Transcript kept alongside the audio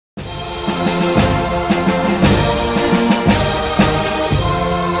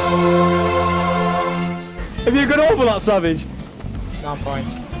Have you got over that, Savage? No, I'm fine.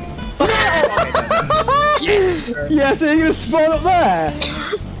 Yes! Yes, are you gonna spawn up there?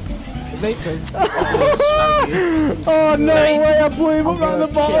 Nathan. Oh no way, I blew him up at the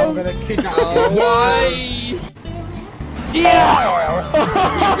bottom. I'm gonna kick out. Why? Yeah!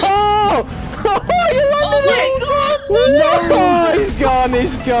 You landed it! No, he's gone,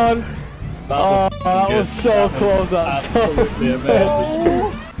 he's gone. That was so close, that's absolutely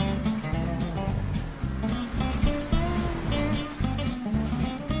amazing.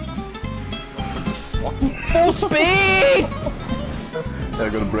 Full speed! They're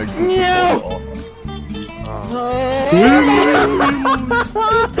gonna break this. No!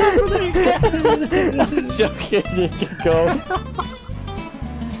 I'm joking, you can go.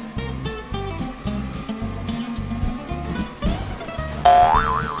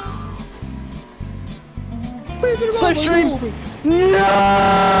 Slipstream!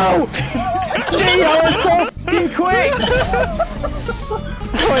 No! Gee, I was so f***ing quick!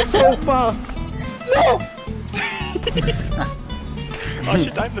 I went so fast! No! Oh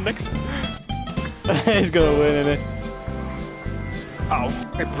shit, I'm the next. He's gonna win, isn't he? Ow,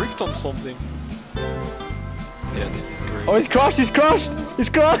 I bricked on something. Yeah, this is great. Oh, he's crashed, he's crashed! He's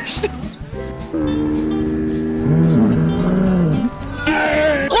crashed!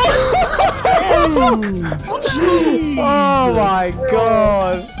 Oh my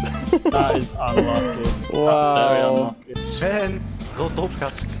god! That is unlucky. Wow. That's very unlucky. Sven, rot op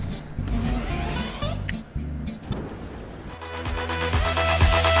gast.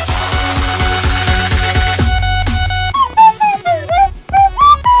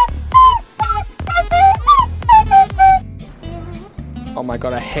 Oh my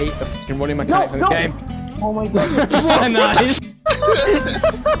god, I hate the f***ing running mechanics in this game. Oh my god. Nice!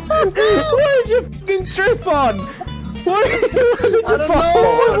 What did you f***ing trip on? What did you I don't know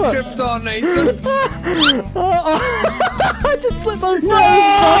what I tripped on, Nathan. I just slipped on no!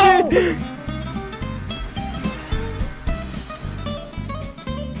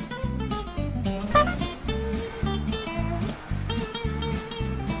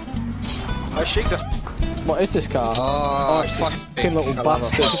 I shake the What is this car? Oh, it's fuck. this fucking little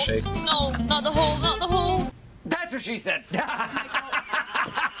bastard. No, not the hole, not the hole. That's what she said.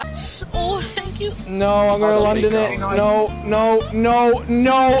 Oh, thank you. No, I'm gonna land in it. nice.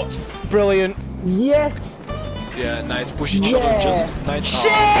 No. Brilliant. Yes. yeah, nice push each other, just nice.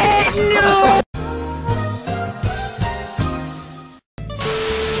 Shit! No!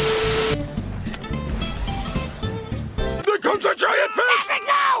 There comes a giant fish!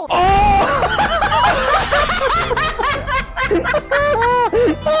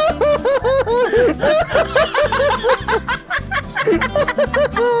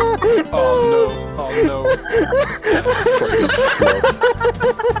 Oh no.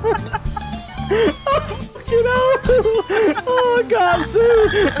 Fucking hell! Oh, I can't see!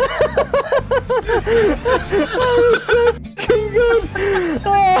 That was so fucking good!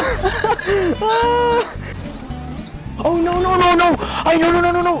 Oh no. I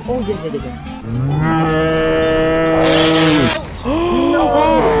no. Oh yes.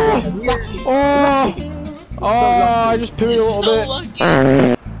 I just pooed a little So bit. lucky.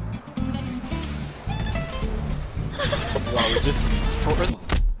 Wow, we just present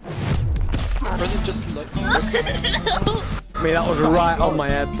just like I mean, that was right on my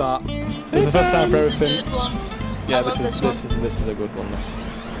head, that. This is the first time for This is a everything. good one. Yeah, I love this one. is a good one. This.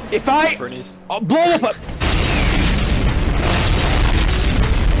 If I Bernie's. blow up a...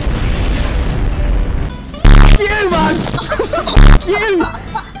 You man! You!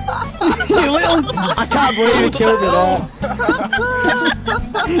 You little... I can't believe he killed me there.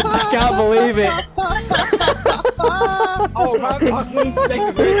 I can't believe it. Oh man, please take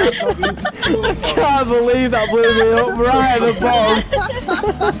a bit. I can't believe that blew me up right at the bottom.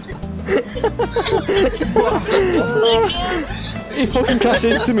 He fucking crashed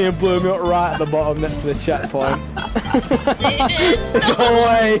into me and blew me up right at the bottom next to the checkpoint. No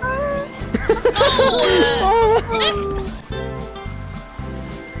way!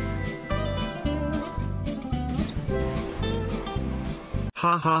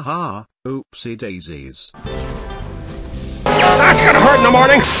 Ha ha ha, oopsie daisies. That's gonna hurt in the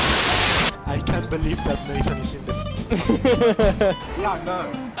morning! I can't believe that Nathan is in the... Ja, no.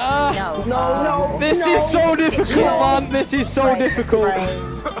 No. This is so difficult, man! This is so difficult!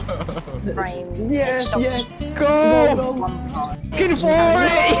 Frame. Yes. Go! One part. Looking for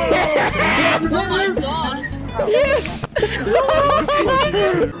it! Oh my god. Yes!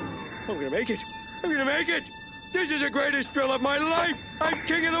 I'm gonna make it! This is the greatest thrill of my life! I'm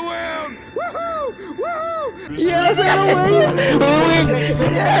king of the world! Woohoo! Yes, I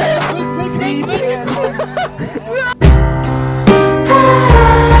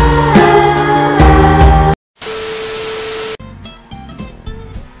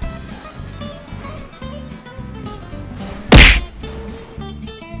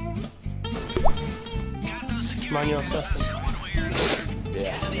Manual second.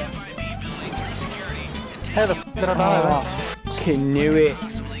 Yeah. How the f did I die Oh, fucking knew it.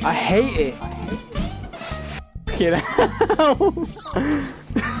 I hate it. Fucking hell.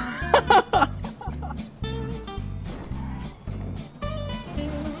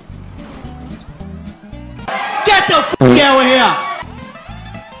 Get the f out of here!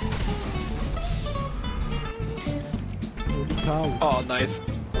 Oh, nice.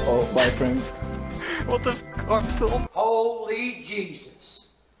 Oh, my friend. What the f? Oh, I'm still on. Holy Jesus.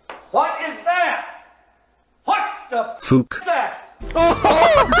 What is that? What the f Fook. is that?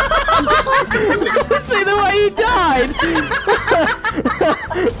 See the way he died?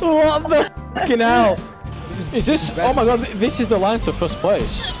 What the fucking hell? Is this? Oh my god, this is the line to first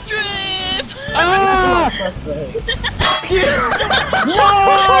place. Strip! Ah!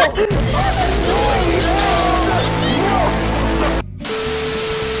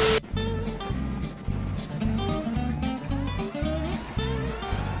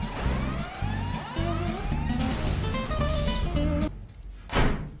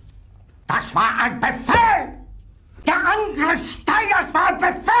 Das war ein Befehl! Der Angriff Steiners war ein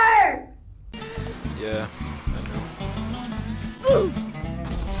Befehl! Yeah, I know.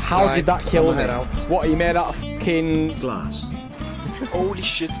 How did that kill me? Out. What, he made out of fucking... Glass. Holy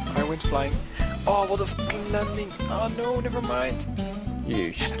shit, I went flying. Oh, what a fucking landing. Oh no, never mind.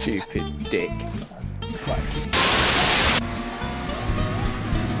 You stupid dick.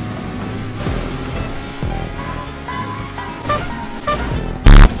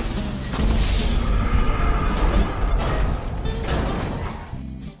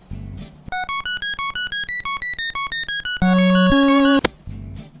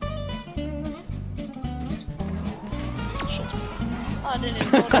 I didn't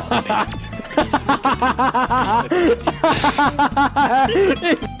even notice.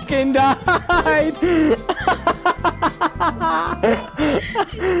 He fucking died!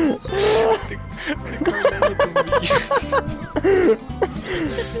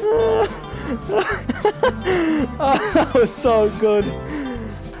 Oh, that was so good.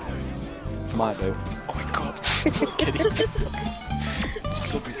 Might do. Oh my god. Kidding. This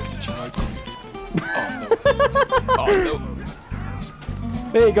lobby is glitching out completely. Oh no. Oh no.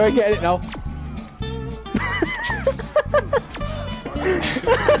 There you go, get it now.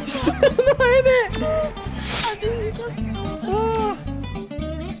 Still not in it!